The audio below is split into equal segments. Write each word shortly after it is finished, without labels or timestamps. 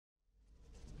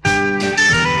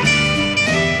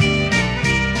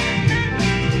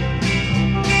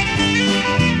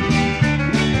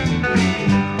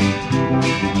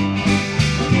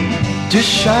to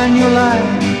shine your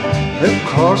light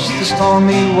across the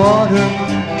stormy water.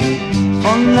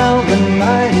 For now the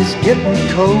night is getting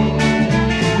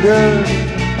colder.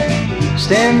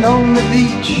 Stand on the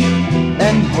beach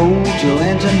and hold your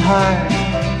lantern high.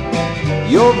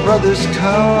 Your brother's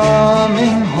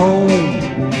coming home.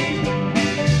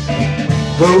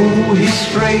 Though he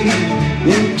strayed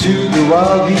into the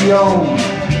wild beyond,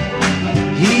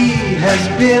 he has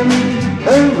been a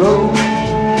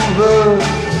rover.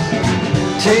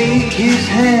 Take his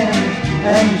hand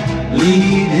and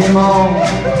lead him on.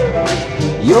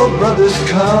 Your brother's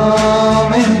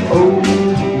coming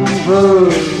over.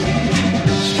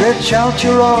 Stretch out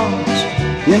your arms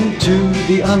into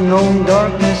the unknown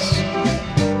darkness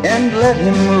and let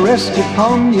him rest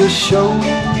upon your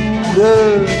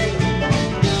shoulder.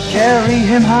 Carry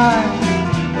him high,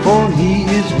 for he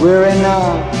is wearing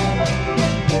out.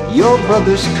 Your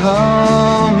brother's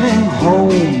coming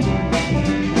home.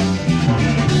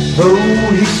 Though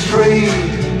he strayed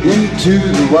into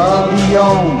the wild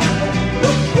beyond,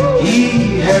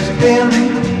 he has been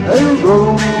a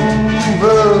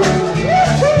rover.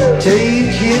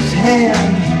 Take his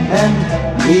hand and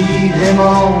lead him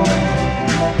on.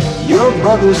 Your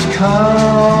brother's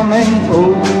coming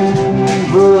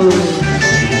over.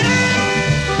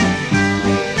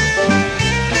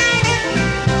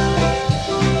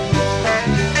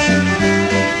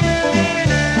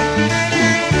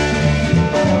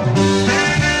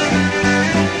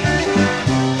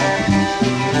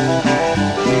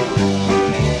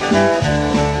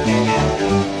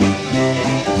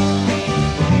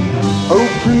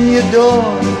 Open your door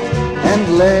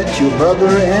and let your brother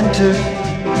enter.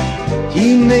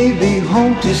 He may be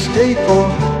home to stay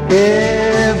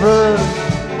forever.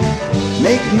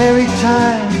 Make merry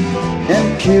time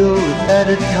and kill the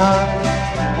fatted cock.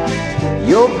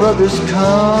 Your brother's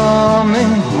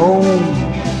coming home.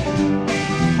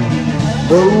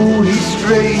 Though he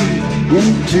strayed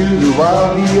into the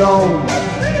wild beyond,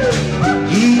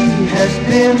 he has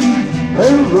been a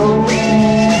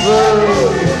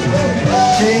rover.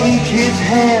 Take his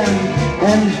hand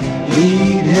and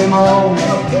lead him on.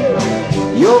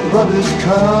 Your brother's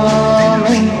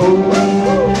coming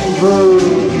over.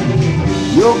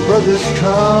 Your brother's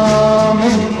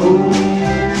coming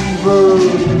over.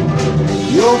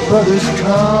 Your brother's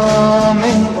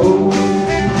coming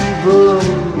over.